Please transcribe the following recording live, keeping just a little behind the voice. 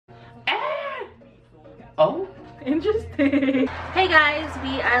Oh, interesting. Hey guys,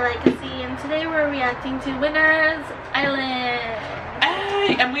 we are Legacy and today we're reacting to Winners Island.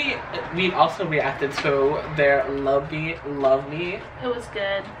 Hey, and we also reacted to their Love Me. It was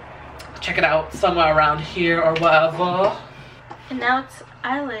good. Check it out somewhere around here or whatever. And now it's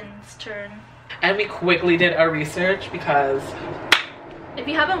Island's turn. And we quickly did our research because if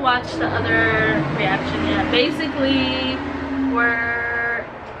you haven't watched the other reaction yet, basically we're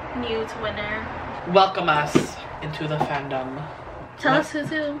new to Winner. welcome us into the fandom. Tell us who's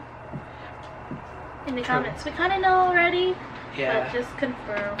who in the comments. We kind of know already, Yeah. but just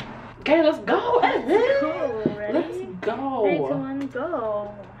confirm. Okay, let's go. Let's go. Ready? Let's go. 3, 2, 1,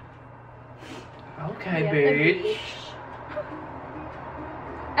 go. Okay, Yeah, bitch.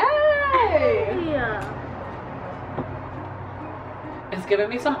 Hey! It's giving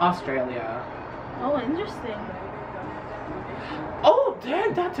me some Australia. Oh, interesting. Oh,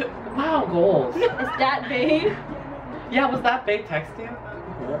 dang, that took, wow, goals. Is that babe? Yeah, was that Bae texting?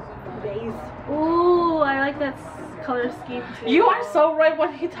 Base. Ooh, I like that color scheme too. You are so right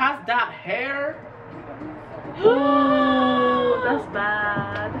when he has that hair. Ooh, that's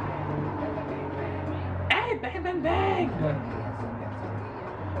bad. Hey, bang, bang, bang.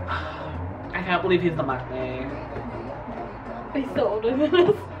 I can't believe he's the maknae. He's so older than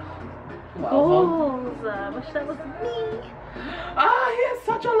us. Well, Goals. I wish that was me. ah, he is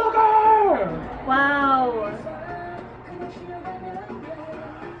such a looker. Wow.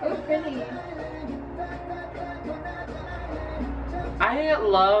 So pretty. I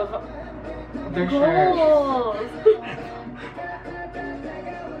love their shirt. Goals.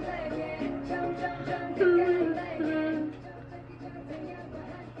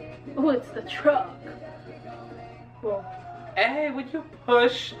 Oh, it's the truck. Whoa. Hey, would you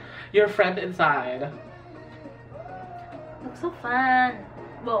push your friend inside? Looks so fun.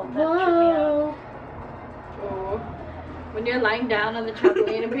 Whoa, that Whoa. Oh. When you're lying down on the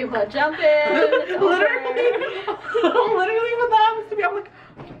trampoline and people are jumping, it's over. Literally when that happens to me, I'm like,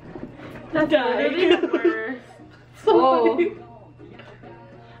 That's literally the worst. so Whoa. funny.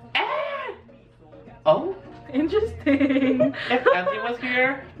 Ah! Oh, Interesting. if Anthony was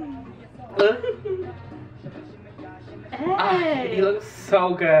here, Hey. he looks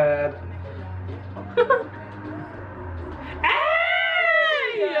so good.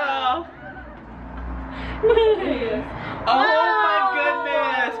 Hey! Oh my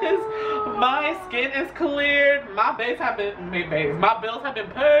goodness! My skin is cleared. My bills have been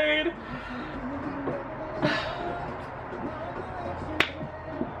paid.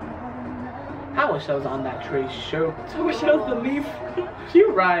 I wish I was on that tree shoot. I wish I was the leaf.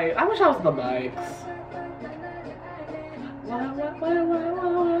 You're right. I wish I was the bikes.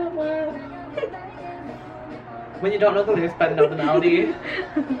 When you don't know the lyrics but know the melody.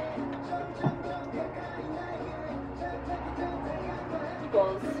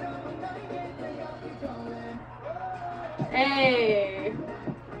 Goals. Hey.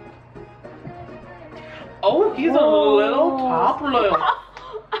 Oh, he's a little topless.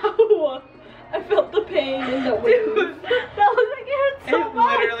 Ow. I felt the pain in the wind. Dude, that was like it hurt so It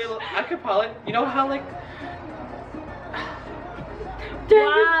much. literally, I could probably, you know how like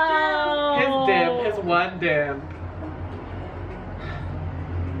Wow. his one dimp.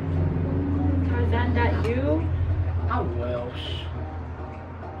 Tarzan, that you? I wish.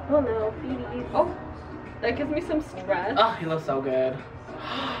 Oh no, feeties. Oh, that gives me some stress. Oh, he looks so good.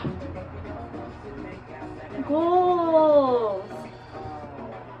 Goals.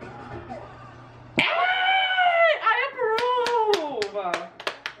 Hey, I approve.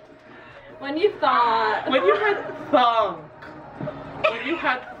 When you thought. When you had thunk. When you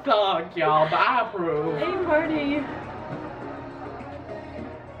had thunk, y'all, but I approve. Hey, party.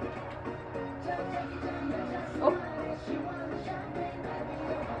 Oh.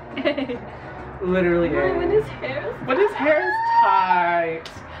 Literally Why, is. when his hair is When his hair is tight.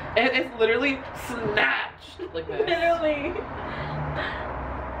 And it's literally snatched like this. literally.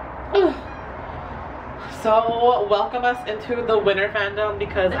 So, welcome us into the Winner fandom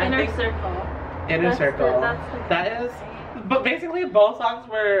because The I inner think circle. Inner That's Circle. the- That is, but basically both songs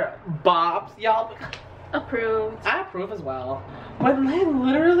were bops, y'all. Approved. I approve as well. When they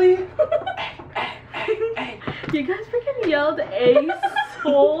literally, hey. You guys freaking yelled A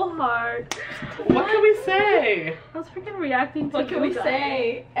so hard. What can we say? I was freaking reacting to What can you we guys.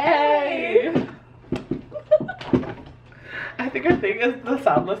 say? Hey. I think our thing is the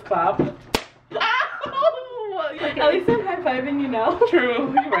soundless clap. Ow! Okay. At least I'm high-fiving you now.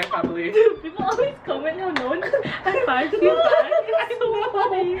 True, you're right, probably. Dude, people always comment how no one high-fives you back. It's so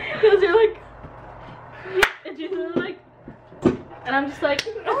funny. Because you're like, And she's like, and I'm just like,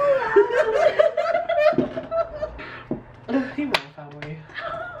 oh.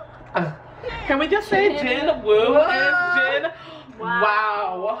 Can we just say Jin Woo is Jin?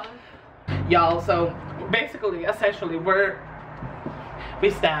 Wow. Y'all, so basically, essentially,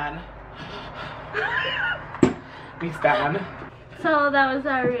 we stan. We stan. So that was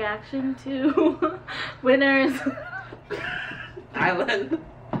our reaction to Winners Island.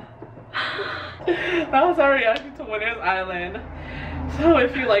 That was our reaction to Winners Island. So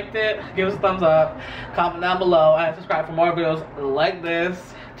if you liked it, give us a thumbs up, comment down below, and subscribe for more videos like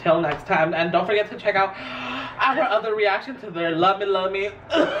this. Till next time, and don't forget to check out our other reaction to their Love Me.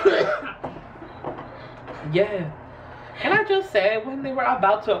 Yeah. Can I just say, when they were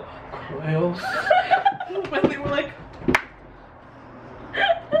about to close, when they were like,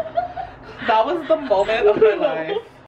 that was the moment of my life.